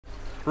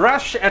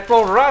Rush, it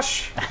will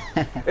rush.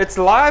 It's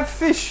live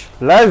fish.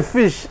 Live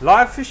fish.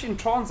 Live fish in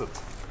transit.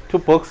 2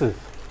 boxes.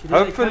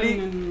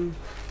 Hopefully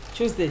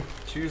Tuesday.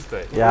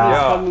 Tuesday.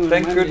 Yeah.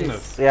 Thank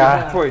goodness.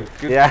 Yeah. Good point.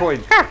 Good Yeah.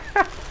 point.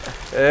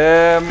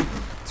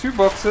 2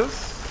 boxes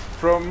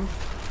from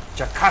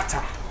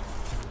Jakarta,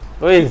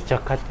 Where is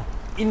Jakarta?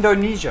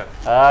 Indonesia.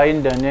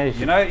 Indonesia.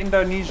 You know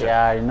Indonesia?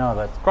 Yeah, I know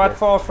that. Quite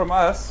far from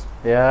us.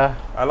 Yeah.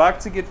 I like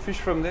to get fish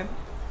from them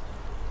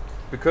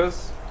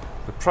because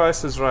the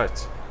price is right.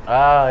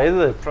 Is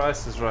it?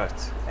 Price is right.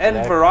 And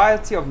Like-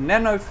 variety of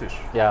nano fish.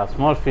 Yeah,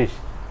 small fish.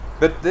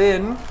 But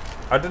then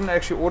I didn't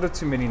actually order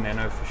too many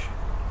nano fish.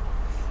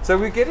 So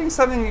we're getting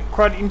something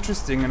quite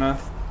interesting, and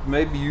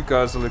maybe you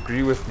guys will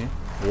agree with me.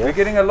 Yeah. We're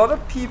getting a lot of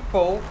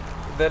people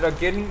that are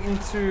getting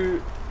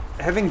into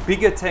having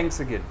bigger tanks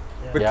again.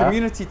 But Yeah.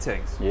 community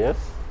tanks. Yes.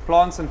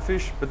 Plants and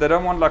fish, but they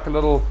don't want like a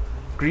little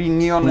green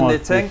neon Small in their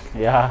fish. tank.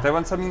 Yeah. They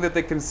want something that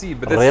they can see,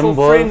 but they're still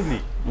Rainbows.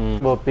 friendly.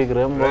 Big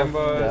rainbows.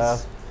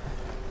 Rainbows,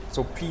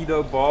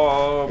 torpedo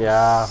bobs,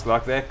 Yeah.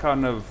 like that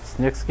kind of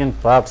Snake skin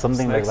barb,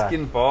 something like that.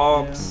 snakeskin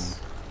bobs.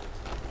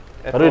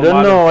 But we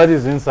don't know what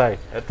is inside.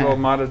 Atwell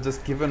might have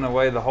just given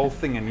away the whole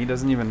thing and he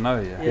doesn't even know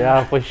yet.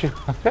 Yeah, for sure.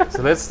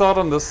 So let's start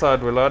on this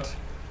side, Willard.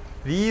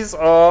 These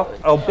are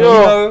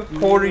albino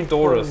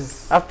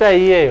corridoras. After a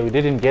year, we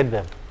didn't get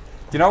them.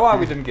 Do you know why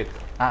we didn't get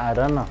them? I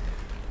don't know.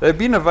 They've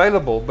been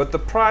available, but the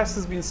price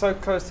has been so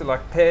close to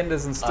like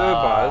pandas and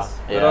stir-bys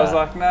that I was yeah.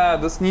 like, nah,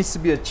 this needs to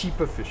be a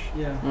cheaper fish.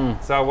 Yeah.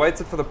 So I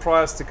waited for the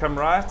price to come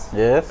right,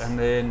 Yes. and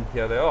then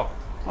here they are.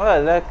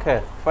 Well,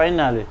 okay.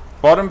 Finally.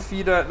 Bottom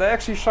feeder, they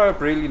actually show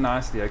up really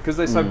nicely because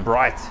they're so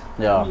bright.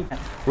 Yeah.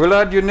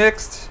 Willard, you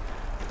next.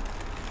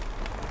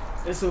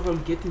 Let's hope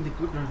I'm getting the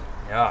good one.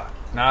 Yeah.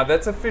 Now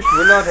that's a fish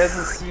Willard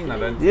hasn't seen, I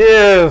don't think.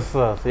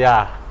 Yes.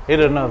 Yeah. He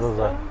don't know those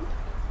one.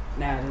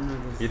 Nah, I don't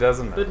know this. He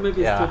doesn't know. But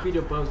maybe Yeah. it's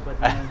torpedo bobs, but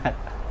nah.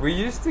 We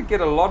used to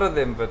get a lot of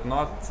them, but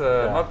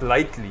not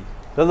lately.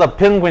 Those are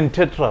penguin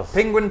tetras.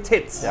 Penguin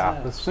tits. Yeah.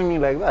 They're swimming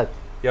like that.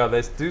 Yeah,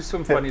 they do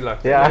swim funny like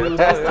Yeah. that.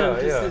 Last time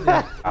you yeah, said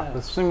yeah. that.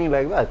 They're swimming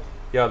like that.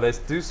 Yeah, they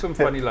do swim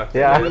funny like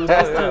Yeah. that.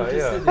 Last time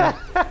you said that.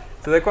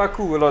 So they're quite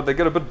cool. Willard. They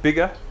get a bit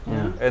bigger,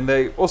 Yeah. and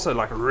they also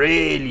like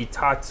really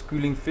tight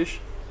schooling fish,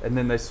 and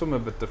then they swim a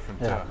bit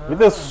different. Yeah.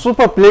 With a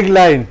super plague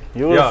line.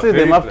 You will Yeah, see them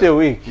very after a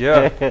week.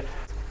 Yeah.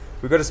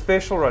 We got a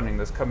special running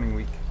this coming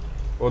week,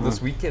 or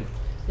this weekend.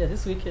 Yeah,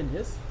 this weekend,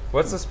 yes.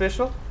 What's the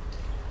special?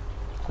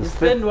 You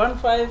spend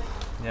 1.5,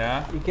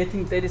 Yeah. you're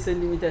getting 30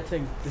 centimeter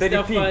tank. The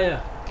 30p. Starfire.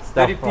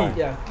 30p.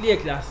 Yeah, clear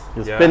glass.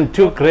 You Yeah. spend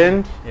 2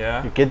 grand,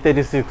 Yeah. you get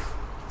 36.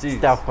 Jeez.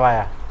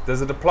 Starfire.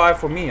 Does it apply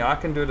for me? I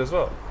can do it as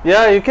well.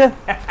 Yeah, you can.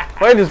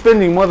 Why are you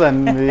spending more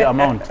than the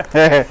amount?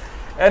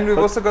 And we've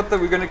also got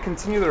we're going to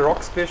continue the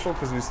rock special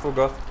because we still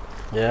got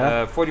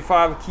Yeah.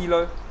 45 a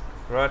kilo,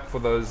 right? For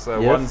those Yes.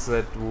 ones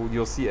that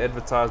you'll see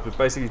advertised, but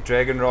basically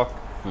dragon rock,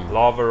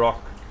 lava rock,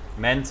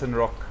 mountain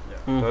rock,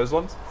 those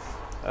ones.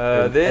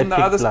 Then the epic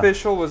other plant.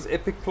 special was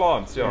epic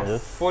plants, yeah.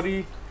 Yes.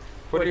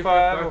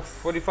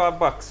 45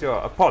 bucks,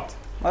 yeah, a pot.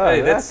 Oh,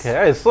 Hey, that's-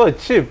 okay. It's so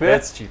cheap, eh?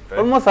 That's cheap. Eh?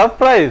 Almost half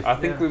price. I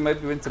think Yeah. we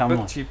maybe went a Come bit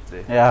on. cheap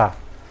there. Yeah.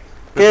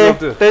 But we'll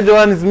do Okay, it. third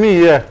one is me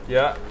here.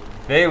 Yeah,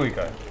 there we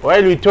go.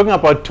 While we're talking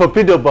about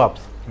torpedo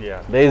bobs, Yeah.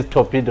 there is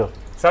torpedo.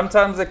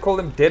 Sometimes they call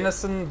him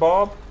Denison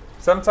Bob.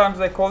 Sometimes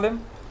they call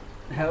him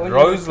Only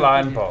Rose the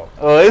Line torpedo. Bob.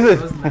 Oh, is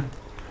it? Rose line.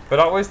 But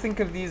I always think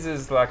of these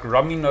as like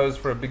rummy nose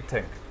for a big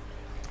tank.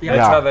 Yeah.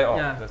 That's Yeah. how they are.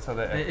 Yeah. That's how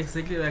they They're act.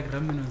 exactly like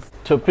Raminos.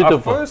 Torpedo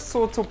I bob. first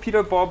saw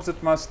torpedo bobs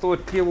at my store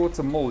at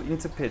Clearwater Mall,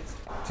 Interpet,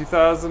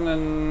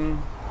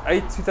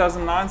 2008,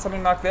 2009,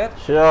 something like that.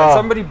 And Sure.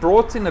 somebody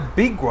brought in a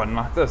big one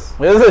like this.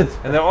 Is it?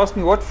 And they asked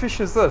me, what fish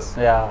is this?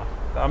 Yeah.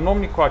 I'm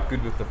normally quite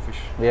good with the fish.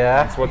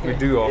 Yeah. That's what we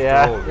do after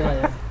Yeah. all. Yeah,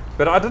 yeah.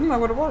 But I didn't know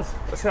what it was.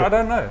 I said, I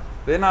don't know.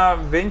 Then I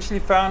eventually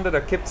found it.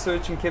 I kept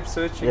searching.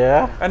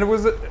 Yeah. And it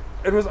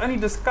was only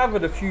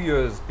discovered a few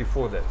years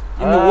before that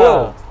in the Ah.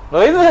 world.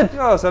 Oh, is it?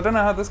 Yeah, so I don't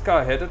know how this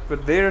guy had it,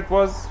 but there it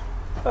was.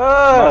 My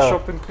Oh.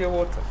 shop in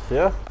Clearwater.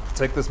 Yeah.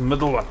 Take this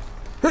middle one.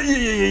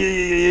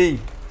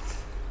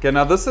 Okay,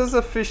 now this is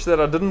a fish that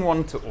I didn't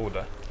want to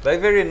order. They're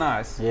very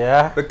nice.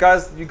 Yeah. But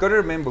guys, you got to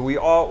remember, we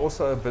are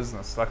also a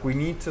business. Like, we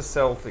need to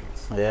sell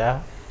things. Yeah.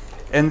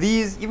 And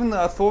these, even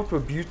though I thought were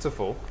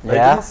beautiful, they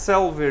Yeah. didn't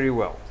sell very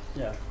well.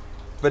 Yeah.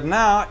 But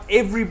now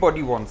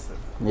everybody wants them.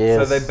 Yes.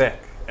 So they're back.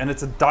 And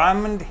it's a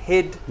diamond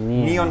head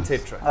neon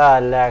tetra. Ah,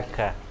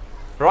 laka.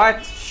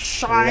 Bright,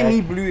 shiny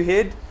Like- blue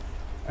head.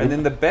 And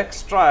then the back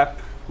stripe,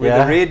 where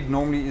Yeah. the red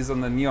normally is on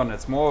the neon,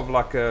 it's more of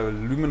like a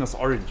luminous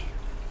orange.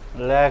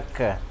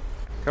 Laka.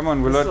 Come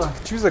on, This Willard. one.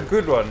 Choose a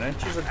good one, eh?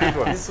 Choose a good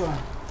one. This one.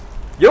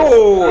 Yo,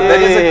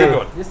 that is a Hey. good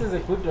one. This is a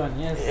good one,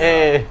 yes.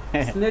 Hey.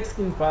 Snake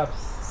skin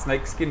pups.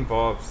 Snake skin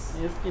bobs.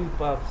 Snake skin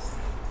pups.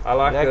 I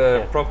like the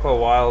Lekker. proper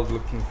wild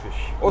looking fish.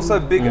 Also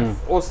bigger.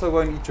 Also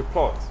won't eat your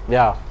plants.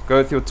 Yeah. Go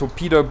with your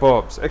torpedo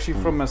bobs. Actually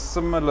from a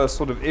similar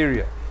sort of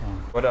area.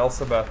 What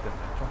else about them?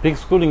 Big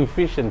schooling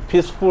fish and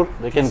peaceful.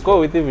 They can go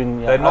with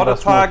even. They're not other a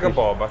small tiger fish.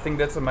 bob. I think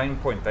that's the main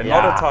point. They're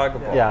Yeah. not a tiger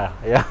bob. Yeah.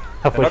 Yeah.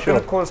 They're For not sure.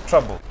 going to cause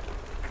trouble.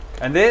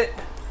 And there,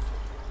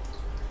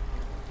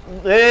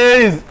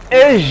 There is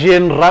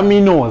Asian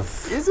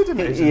Raminos. Is it an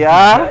Asian?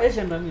 Yeah.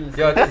 Asian ramen.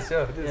 Yeah, it is.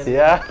 Yeah, it is.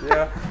 Yeah.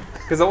 Yeah.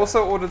 Because I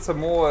also ordered some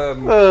more,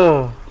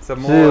 Oh,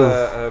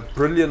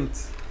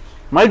 brilliant.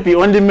 might be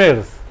only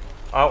males,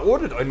 I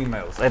ordered only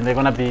males. and they're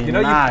gonna be You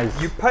know,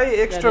 nice. you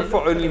pay extra they for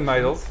look only colourful.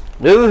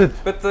 males, Is it?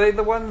 but they're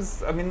the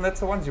ones. I mean, that's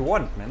the ones you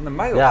want, man. The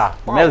males. Yeah,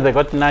 Wow. males they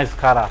got nice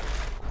color.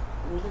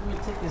 Let me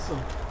take this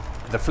one.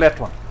 The flat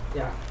one.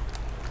 Yeah.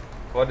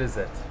 What is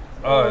that?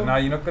 Oh, no,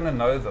 you're not gonna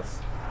know this.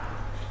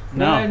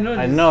 No, No, I know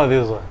I this. know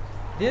this one.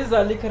 These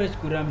are licorice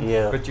gurami.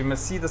 Yeah. But you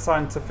must see the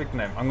scientific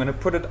name. I'm gonna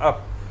put it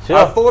up. Sure.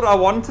 I thought I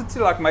wanted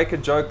to like make a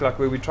joke like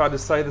where we try to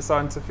say the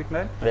scientific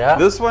name. Yeah.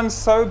 This one's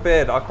so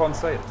bad I can't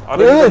say it. I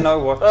don't Is even it? know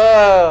what.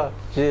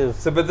 Jeez.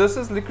 So, but this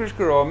is licorice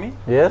gurami,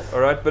 Yes. all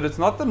right. But it's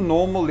not the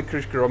normal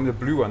licorice gurami, the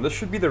blue one. This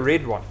should be the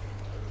red one,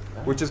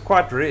 which is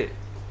quite rare.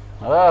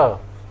 Oh,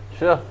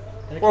 sure.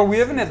 Well, we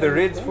haven't had the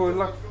reds for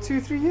like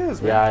 2-3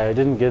 years, man. Yeah, I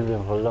didn't get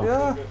them for long.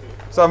 Yeah.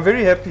 So I'm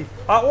very happy.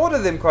 I order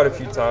them quite a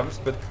few times,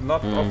 but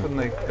not often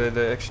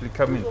they actually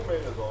come in.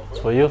 It's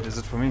for you. Is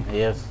it for me?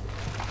 Yes.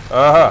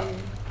 Aha.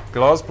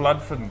 Glass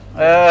bloodfin.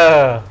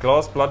 Ah,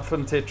 Glass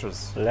bloodfin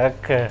tetras.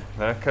 like.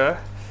 Okay.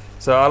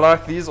 So I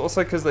like these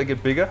also because they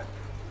get bigger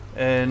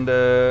and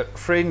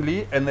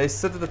friendly, and they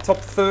sit at the top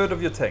third of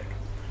your tank.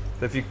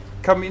 So if you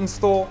come in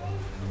store,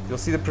 you'll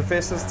see the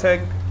professor's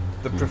tank,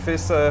 the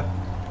professor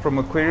from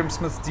Aquarium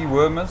Smith's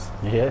dewormers.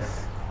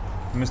 Yes.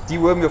 You must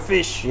deworm your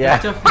fish. Yeah.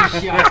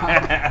 Fish,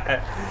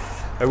 yeah.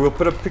 And we'll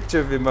put a picture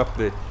of him up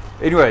there.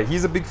 Anyway,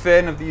 he's a big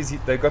fan of these.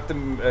 They got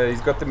them.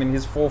 He's got them in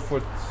his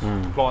 4-foot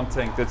plant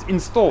tank that's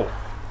installed.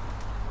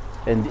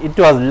 And it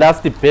was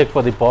last pack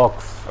for the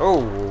box. Oh,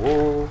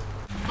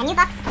 A new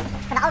box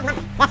for the old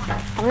month.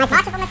 Yes. The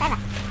March is almost over.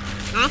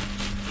 Alright?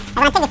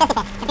 I want to take the 50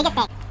 pack, the biggest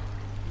pack.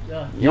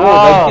 Yeah. yo,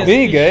 Ah. they're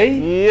big, eh?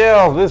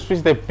 Yeah, this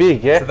fish they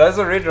big, So yeah. those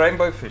are red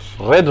rainbow fish,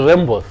 Red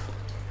rainbows.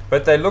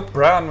 but they look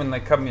brown when they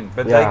come in.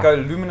 But Yeah. they go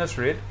luminous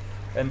red.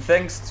 And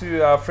thanks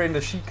to our friend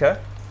Ashika,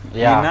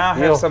 Yeah. we now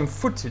have yo. some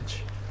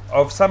footage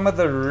of some of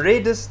the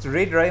reddest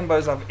red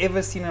rainbows I've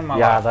ever seen in my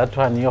Yeah, life. that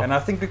one, yo. And I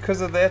think because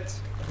of that,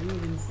 You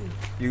can see.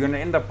 you're gonna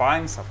end up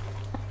buying some.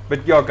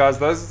 But yeah, guys,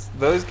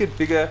 those get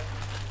bigger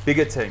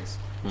tanks.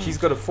 She's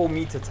got a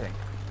 4-meter tank.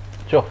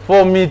 Sure,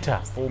 4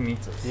 meters. 4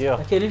 meters. Yeah.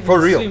 I can even For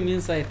real. swim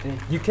inside there.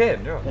 You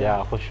can, yeah.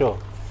 Yeah, for sure.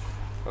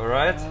 All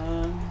right.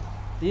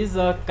 These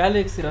are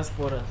Galaxy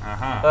Raspora.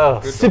 Uh-huh.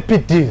 Good.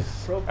 CPDs.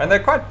 Proper. And they're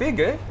quite big,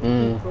 eh?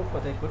 Proper.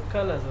 They got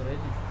colors already.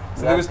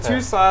 So there was Okay.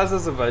 2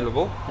 sizes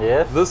available.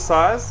 Yes. This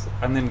size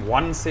and then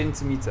 1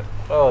 centimeter.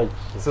 Oh,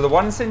 So the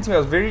 1 centimeter, I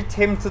was very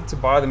tempted to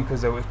buy them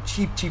because they were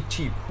cheap.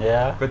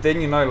 yeah. But then,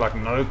 you know, like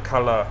no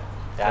color.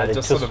 Yeah, they're they're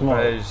just too sort of small.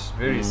 beige,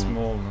 very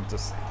small, and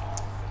just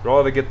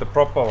rather get the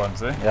proper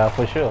ones, eh? Yeah,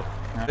 for sure.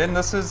 Then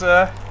this is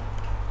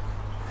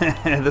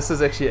this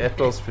is actually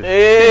Atwell's fish.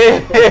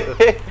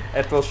 Hey.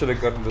 Atwell should have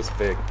gotten this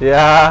bag.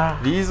 Yeah.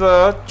 These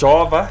are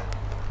Java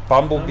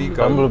bumblebee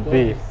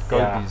Bumblebee.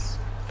 gobies.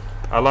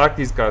 Yeah. I like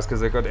these guys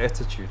because they got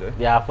attitude, eh?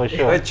 Yeah, for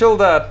sure. They're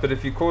chilled out, but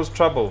if you cause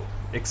trouble,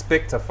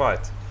 expect a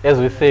fight. As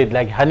we said,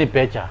 like honey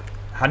badger.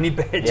 Honey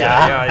badger,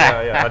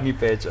 Yeah. yeah, honey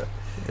badger.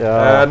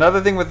 Yeah.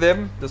 Another thing with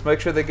them, just make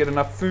sure they get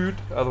enough food,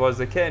 otherwise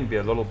they can be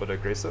a little bit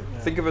aggressive.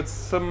 Think of it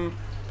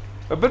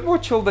a bit more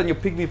chilled than your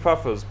pygmy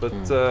puffers, but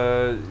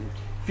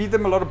feed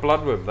them a lot of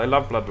bloodworm. They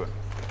love bloodworm.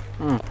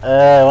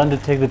 I want to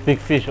take the big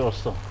fish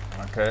also.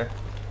 Okay.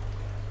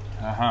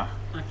 Uh-huh.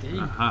 Okay.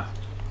 Uh-huh.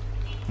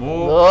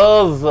 More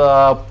Those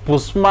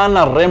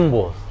Pusmana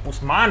rainbows.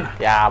 Usman.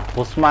 Yeah,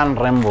 Pusman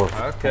rainbows.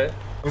 Okay.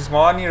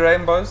 Usmani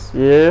rainbows.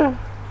 Yeah.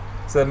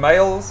 So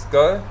males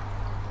go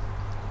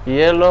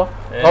Yellow.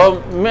 And-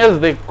 Oh, males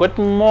they got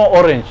more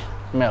orange.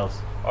 Males.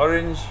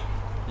 orange,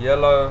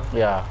 yellow,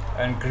 Yeah.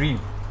 and green.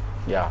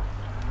 Yeah.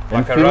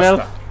 Like a and females.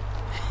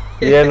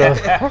 rasta. Yellow.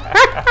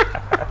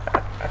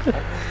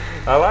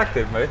 I like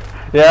them, mate.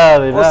 Yeah,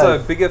 they Also,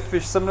 nice. bigger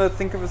fish,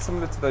 think of it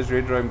similar to those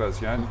red rainbows,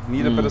 you know,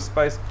 need a bit of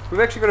space. We've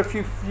actually got a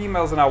few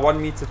females in our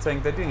 1 meter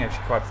tank. They're doing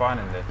actually quite fine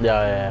in there.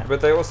 Yeah, yeah.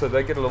 But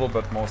they get a little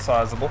bit more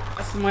sizable.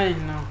 That's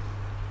mine now.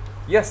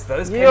 Yes,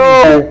 those can be.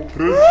 Yo.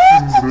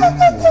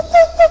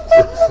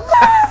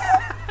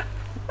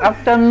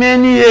 After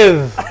many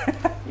years.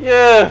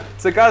 Yeah.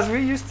 So guys, we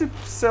used to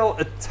sell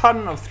a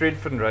ton of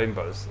threadfin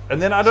rainbows. And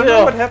then I don't know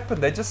Sure. what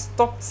happened. They just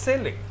stopped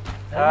selling.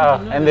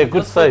 And they're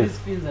good size.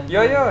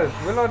 Yeah,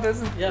 Willow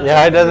doesn't. Yeah,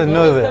 I doesn't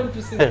know that. Time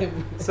to see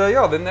them. So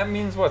yeah, then that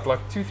means what, like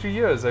 2-3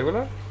 years, eh,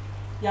 Willow?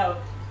 Yeah.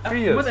 3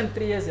 years. More than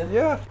 3 years, yeah.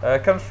 Yeah.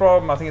 It comes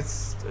from, I think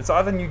it's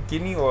either New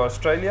Guinea or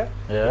Australia.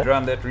 Yeah.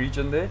 Around that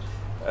region there.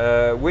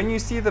 When you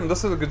see them,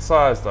 this is a good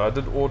size though. I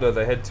did order,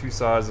 they had 2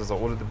 sizes, I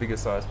ordered the bigger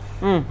size.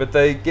 But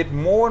they get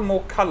more and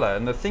more color,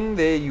 and the thing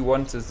there you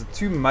want is the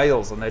 2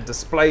 males and they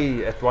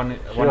display at one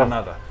Sure.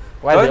 another.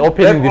 Why they Don't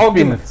opening have the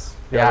arguments. fins?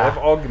 Yeah, Yeah. have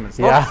arguments.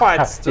 Yeah. Not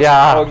fights, just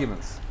Yeah.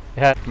 arguments.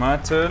 Yeah. My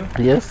turn.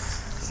 Yes.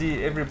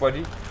 See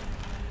everybody.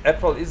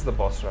 Apple is the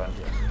boss around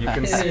here. You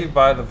can see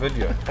by the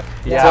video.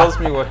 He Yeah. tells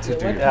me what to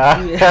do.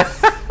 Yeah.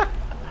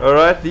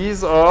 Alright,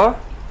 these are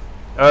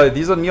Oh,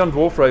 these are neon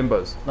dwarf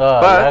rainbows. Oh,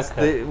 But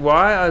okay.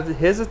 why I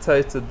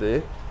hesitated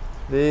there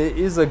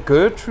is a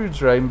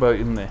Gertrude's rainbow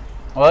in there.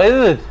 Oh,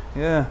 is it?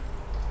 Yeah.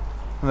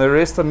 And the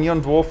rest are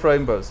neon dwarf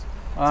rainbows.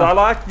 So I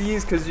like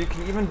these because you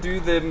can even do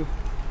them.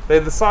 They're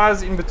the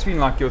size in between,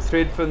 like your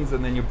thread fins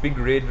and then your big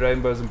red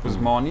rainbows and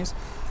Busmanis.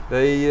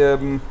 They,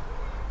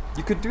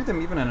 you could do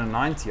them even in a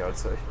 90, I'd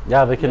say.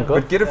 Yeah, they can go.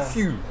 But get a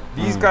few.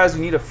 These guys,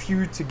 you need a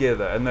few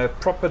together, and they're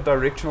proper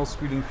directional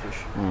schooling fish.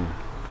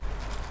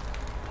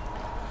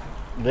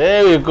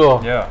 There we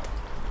go. Yeah.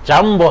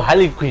 Jumbo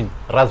Harlequin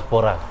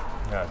Rasboras.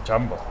 Yeah,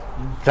 jumbo.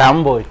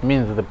 Jumbo, it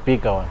means the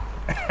bigger one.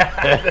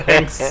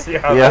 Thanks.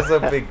 Yeah, Yeah. those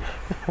are big.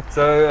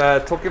 So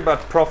talking about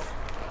Prof,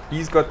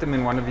 he's got them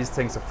in one of his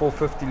tanks, a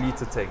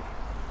 450-litre tank.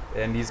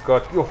 And he's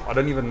got, I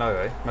don't even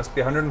know, must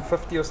be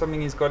 150 or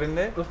something he's got in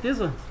there. Of this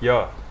one?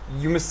 Yeah.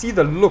 You must see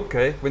the look,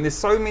 when there's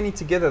so many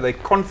together, they're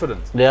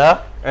confident.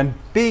 Yeah. And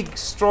big,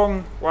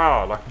 strong,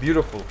 wow, like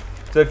beautiful.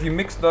 So if you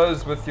mix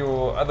those with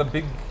your other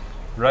big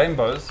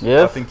rainbows,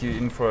 Yes. I think you're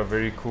in for a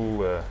very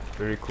cool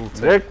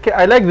tank. Okay,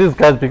 I like these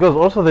guys because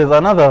also there's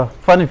another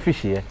funny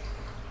fish here.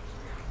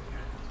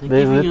 They're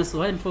There's giving it. us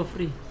wine for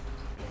free.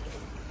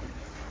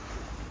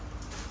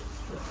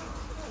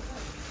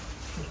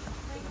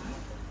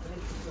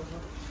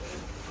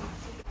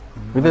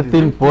 With a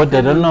thin board,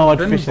 I don't know what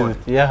Thin fish board. is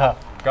it. Yeah.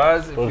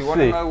 Guys, if We'll you want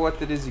to see. know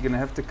what it is, you're going to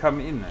have to come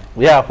in.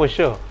 Yeah, for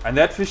sure. And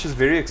that fish is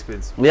very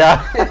expensive.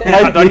 Yeah.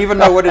 I don't even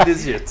know what it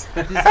is yet.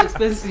 It's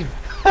expensive.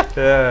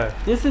 Yeah.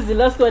 This is the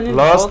last one in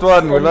Last the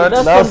box. one, and we'll the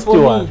not- last for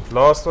one. me.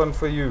 Last one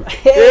for you.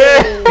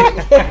 Where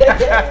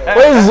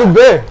is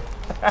Zube?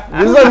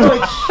 This one.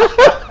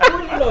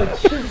 Fully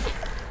lodged.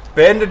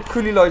 Banded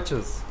coolie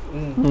loaches.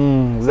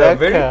 They're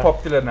very Zaka.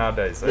 popular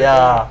nowadays.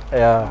 Yeah,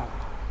 yeah.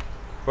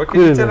 What can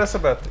you Coolie tell loach. us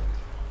about them?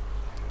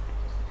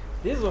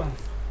 These ones.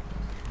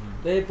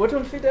 The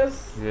bottom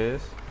feeders,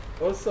 Yes.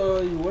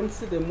 also you won't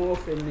see them more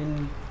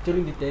often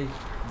during the day.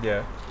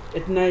 Yeah.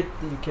 At night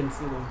you can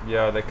see them.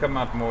 Yeah, they come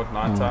out more at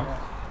night time.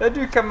 They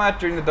do come out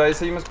during the day,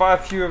 so you must buy a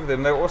few of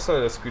them. They're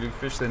also a schooling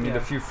fish. They need a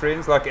few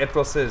friends. Like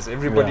Etwell says,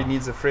 everybody Yeah.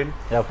 needs a friend.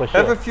 Yeah, for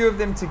Have a sure. few of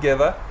them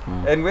together,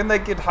 and when they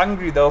get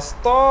hungry, they'll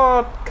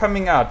start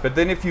coming out. But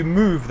then if you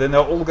move, then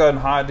they'll all go and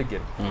hide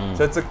again.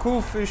 So it's a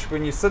cool fish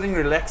when you're sitting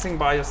relaxing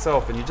by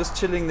yourself and you're just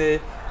chilling there,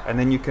 and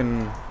then you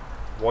can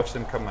watch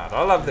them come out.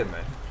 I love them,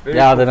 man. Very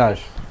Yeah, cool. they're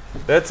nice.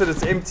 That's it.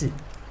 It's empty.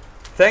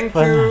 Thank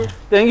you,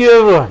 Thank you,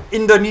 everyone.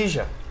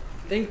 Indonesia.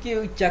 Thank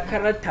you,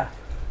 Jakarta.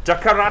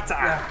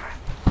 Jakarta.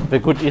 Have a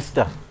good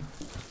Easter.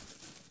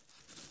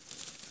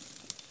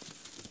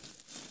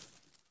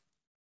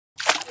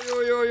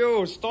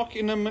 Yo, stock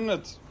in a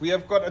minute. We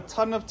have got a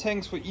ton of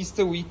tanks for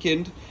Easter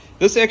weekend.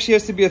 This actually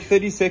has to be a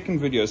 30-second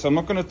video, so I'm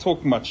not going to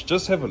talk much.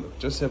 Just have a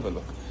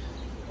look.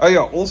 Oh yeah,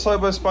 all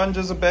Sobo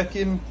sponges are back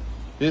in.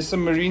 There's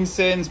some marine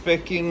sands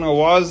back in.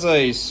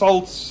 Awaze,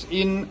 salts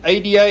in.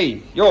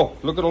 ADA. Yo,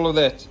 look at all of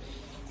that.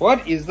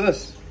 What is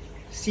this?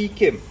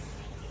 Chem,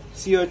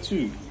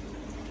 CO2,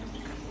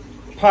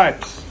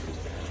 pipes,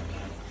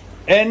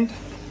 and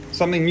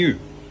something new.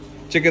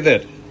 Check at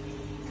that.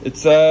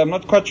 It's I'm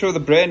not quite sure the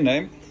brand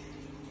name,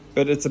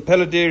 but it's a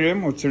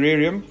paludarium or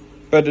terrarium.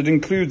 But it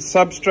includes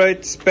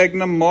substrate,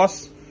 sphagnum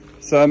moss,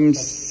 some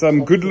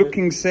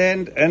good-looking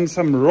sand, and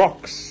some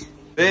rocks.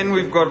 Then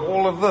we've got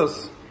all of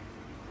this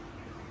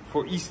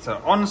for Easter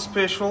on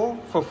special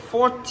for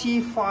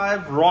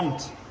 45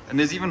 rand, and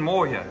there's even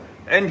more here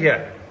and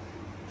here.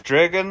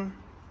 Dragon,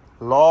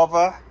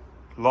 lava,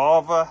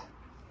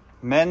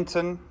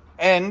 manton,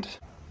 and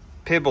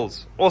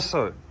pebbles.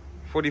 Also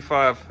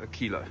 45 a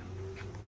kilo.